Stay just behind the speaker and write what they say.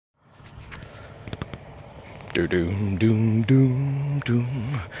Do doom doom doom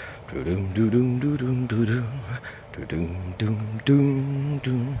doom. Do doom doom doom doom doom doom. Do doom doom doom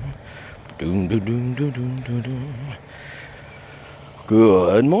doom. Doom doom doom doom doom doom.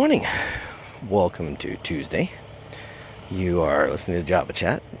 Good morning. Welcome to Tuesday. You are listening to Java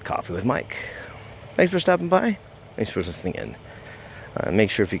Chat, Coffee with Mike. Thanks for stopping by. Thanks for listening in. Make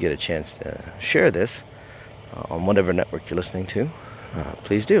sure if you get a chance to share this on whatever network you're listening to,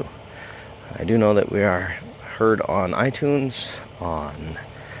 please do. I do know that we are heard on iTunes, on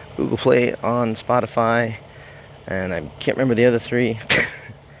Google Play, on Spotify, and I can't remember the other three.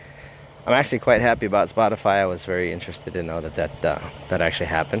 I'm actually quite happy about Spotify. I was very interested to know that actually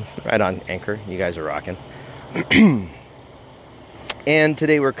happened. Right on Anchor. You guys are rocking. And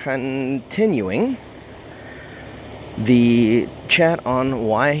today we're continuing the chat on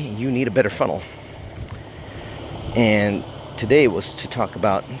why you need a better funnel. And today was to talk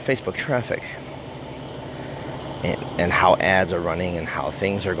about Facebook traffic and how ads are running and how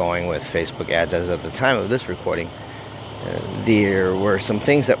things are going with Facebook ads as of the time of this recording. There were some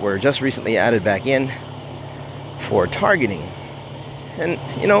things that were just recently added back in for targeting. And,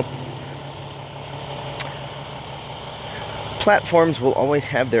 you know, platforms will always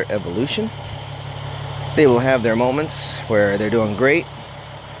have their evolution. They will have their moments where they're doing great,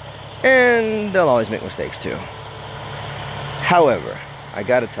 and they'll always make mistakes too. However, I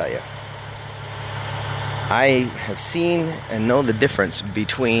gotta tell you, I have seen and know the difference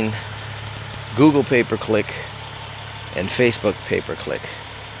between Google pay-per-click and Facebook pay-per-click.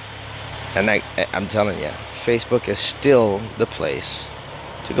 And I'm telling you, Facebook is still the place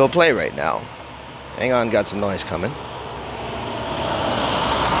to go play right now. Hang on, got some noise coming.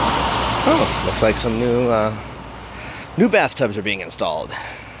 Oh, looks like some new bathtubs are being installed.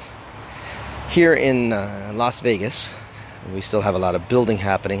 Here in Las Vegas, we still have a lot of building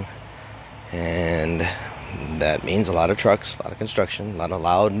happening, and that means a lot of trucks, a lot of construction, a lot of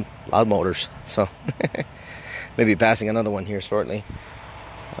loud motors. So maybe passing another one here shortly,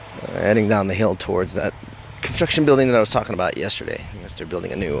 heading down the hill towards that construction building that I was talking about yesterday. I guess they're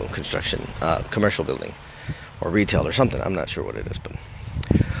building a new construction commercial building or retail or something. I'm not sure what it is, but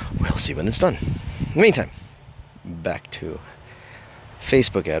we'll see when it's done. In the meantime, back to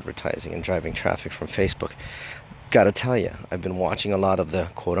Facebook advertising and driving traffic from Facebook. Gotta tell you, I've been watching a lot of the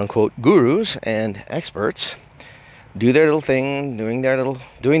quote-unquote gurus and experts do their little thing, doing their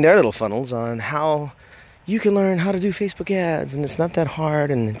little funnels on how you can learn how to do Facebook ads, and it's not that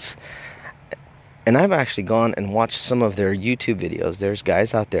hard, and I've actually gone and watched some of their YouTube videos. There's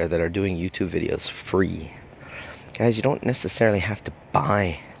guys out there that are doing YouTube videos free. Guys, you don't necessarily have to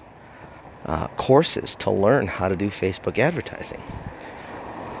buy courses to learn how to do Facebook advertising.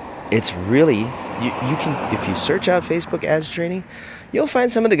 It's really, you can, if you search out Facebook ads training, you'll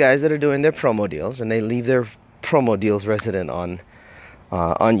find some of the guys that are doing their promo deals, and they leave their promo deals resident on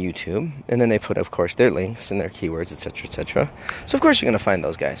YouTube, and then they put, of course, their links and their keywords, etc., etc. So, of course, you're going to find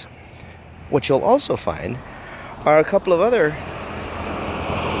those guys. What you'll also find are a couple of other,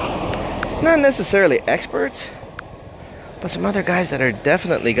 not necessarily experts, but some other guys that are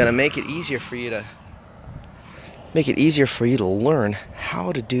definitely going to make it easier for you to learn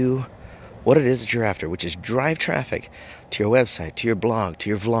how to do what it is that you're after, which is drive traffic to your website, to your blog, to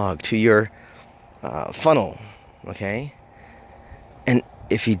your vlog, to your funnel, okay? And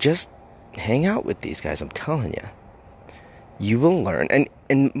if you just hang out with these guys, I'm telling you, you will learn.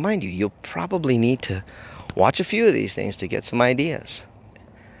 And mind you, you'll probably need to watch a few of these things to get some ideas.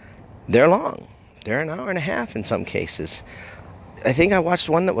 They're long. They're an hour and a half in some cases. I think I watched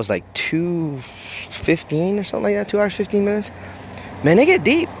one that was like 2:15 or something like that, 2 hours, 15 minutes. Man, they get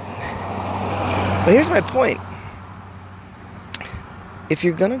deep. But here's my point. If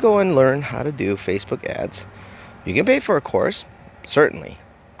you're going to go and learn how to do Facebook ads, you can pay for a course, certainly.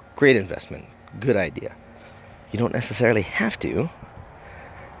 Great investment. Good idea. You don't necessarily have to,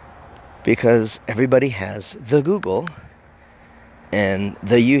 because everybody has the Google and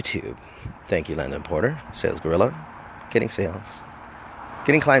the YouTube. Thank you, Landon Porter, Sales Gorilla. Getting sales.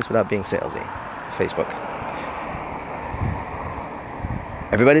 Getting clients without being salesy. Facebook.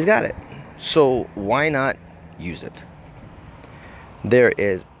 Everybody's got it. So why not use it? There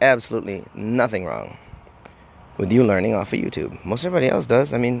is absolutely nothing wrong with you learning off of YouTube. Most everybody else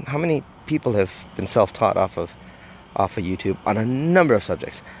does. I mean, how many people have been self-taught off of YouTube on a number of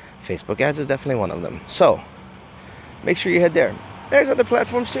subjects? Facebook ads is definitely one of them. So make sure you head there. There's other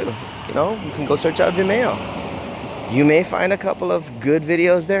platforms too. You know, you can go search out Vimeo. You may find a couple of good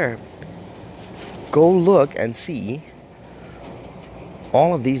videos there. Go look and see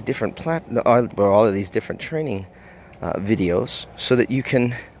all of these different all of these different training videos, so that you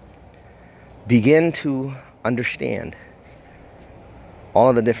can begin to understand all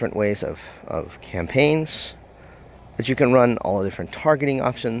of the different ways of campaigns that you can run, all the different targeting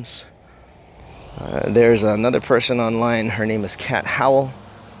options. There's another person online, her name is Kat Howell.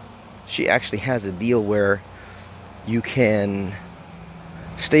 She actually has a deal where you can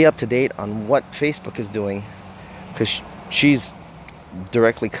stay up to date on what Facebook is doing, because she's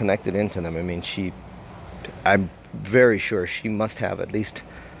directly connected into them. I mean, I'm very sure she must have at least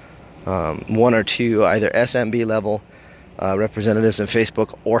one or two either SMB level representatives in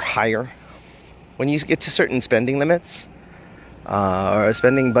Facebook or higher. When you get to certain spending limits or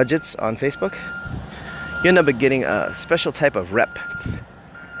spending budgets on Facebook, you end up getting a special type of rep,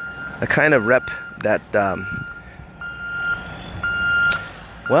 a kind of rep that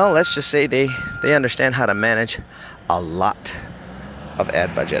well, let's just say they understand how to manage a lot of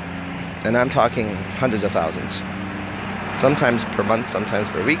ad budget. And I'm talking hundreds of thousands. Sometimes per month, sometimes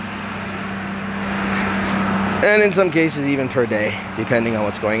per week. And in some cases even per day, depending on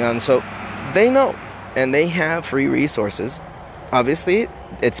what's going on. So they know, and they have free resources. Obviously,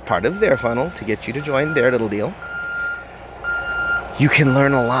 it's part of their funnel to get you to join their little deal. You can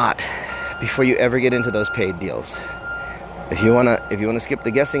learn a lot before you ever get into those paid deals. If you wanna skip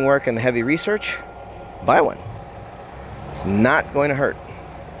the guessing work and the heavy research, buy one. It's not going to hurt.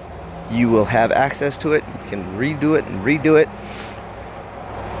 You will have access to it. You can redo it and redo it.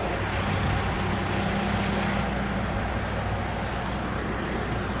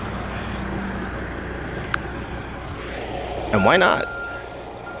 And why not?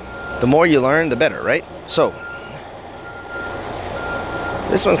 The more you learn, the better, right? So,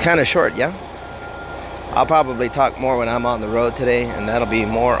 this one's kind of short, yeah? I'll probably talk more when I'm on the road today, and that'll be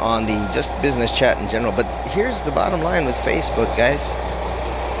more on the just business chat in general. But here's the bottom line with Facebook, guys.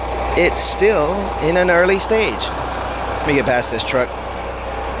 It's still in an early stage. Let me get past this truck.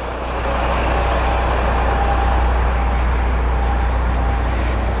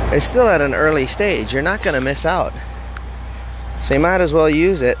 It's still at an early stage. You're not going to miss out. So you might as well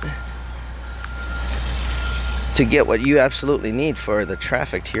use it to get what you absolutely need for the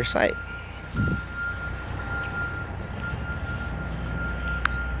traffic to your site.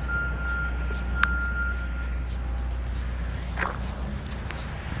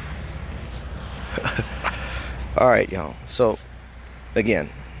 Alright, y'all. So, again,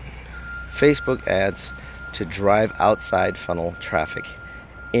 Facebook ads to drive outside funnel traffic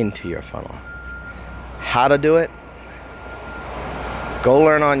into your funnel. How to do it? Go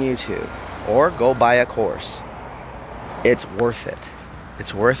learn on YouTube or go buy a course. It's worth it.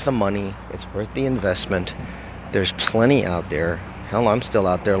 It's worth the money. It's worth the investment. There's plenty out there. Hell, I'm still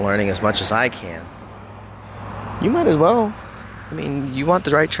out there learning as much as I can. You might as well. I mean, you want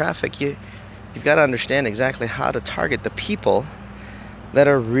the right traffic. You've got to understand exactly how to target the people that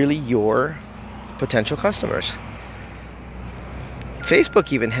are really your potential customers.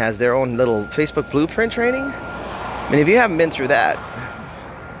 Facebook even has their own little Facebook blueprint training. I mean, if you haven't been through that,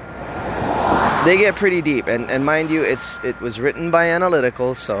 they get pretty deep. And mind you, it was written by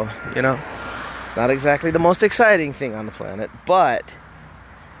Analytical, so, you know, it's not exactly the most exciting thing on the planet. But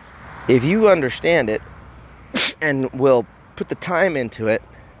if you understand it and will put the time into it,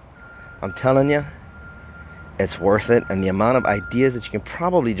 I'm telling you, it's worth it. And the amount of ideas that you can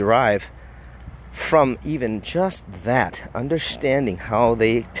probably derive from even just that, understanding how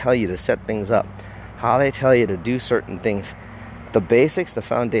they tell you to set things up, how they tell you to do certain things, the basics, the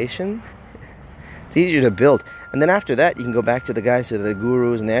foundation, it's easier to build. And then after that, you can go back to the guys, to the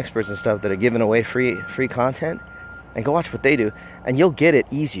gurus and the experts and stuff that are giving away free content, and go watch what they do. And you'll get it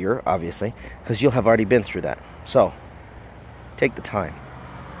easier, obviously, because you'll have already been through that. So, take the time.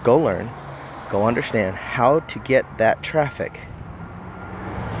 Go learn. Go understand how to get that traffic.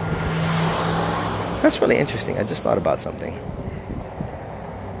 That's really interesting. I just thought about something.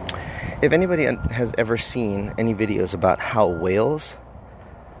 If anybody has ever seen any videos about how whales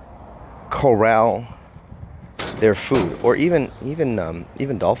corral their food, or even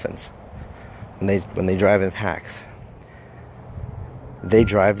dolphins, when they drive in packs, they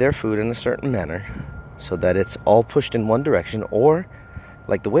drive their food in a certain manner so that it's all pushed in one direction, or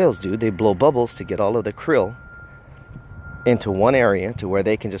like the whales do, they blow bubbles to get all of the krill into one area to where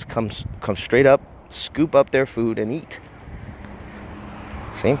they can just come straight up, scoop up their food and eat.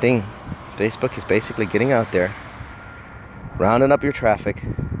 Same thing. Facebook is basically getting out there, rounding up your traffic,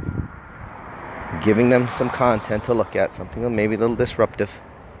 giving them some content to look at, something maybe a little disruptive,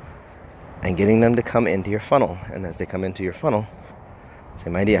 and getting them to come into your funnel. And as they come into your funnel,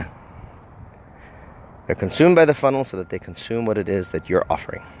 same idea. They're consumed by the funnel so that they consume what it is that you're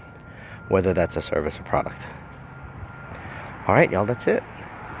offering, whether that's a service or product. All right, y'all, that's it.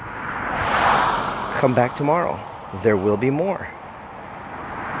 come back tomorrow. There will be more.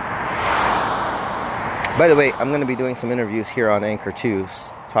 By the way, I'm going to be doing some interviews here on Anchor too,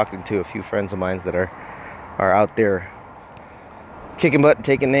 talking to a few friends of mine that are out there kicking butt,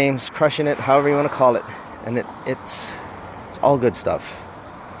 taking names, crushing it, however you want to call it. And it's all good stuff.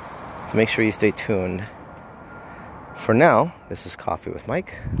 So make sure you stay tuned. For now, this is Coffee with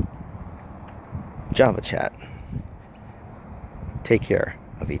Mike, Java Chat. Take care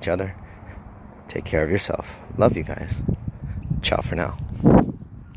of each other. Take care of yourself. Love you guys. Ciao for now.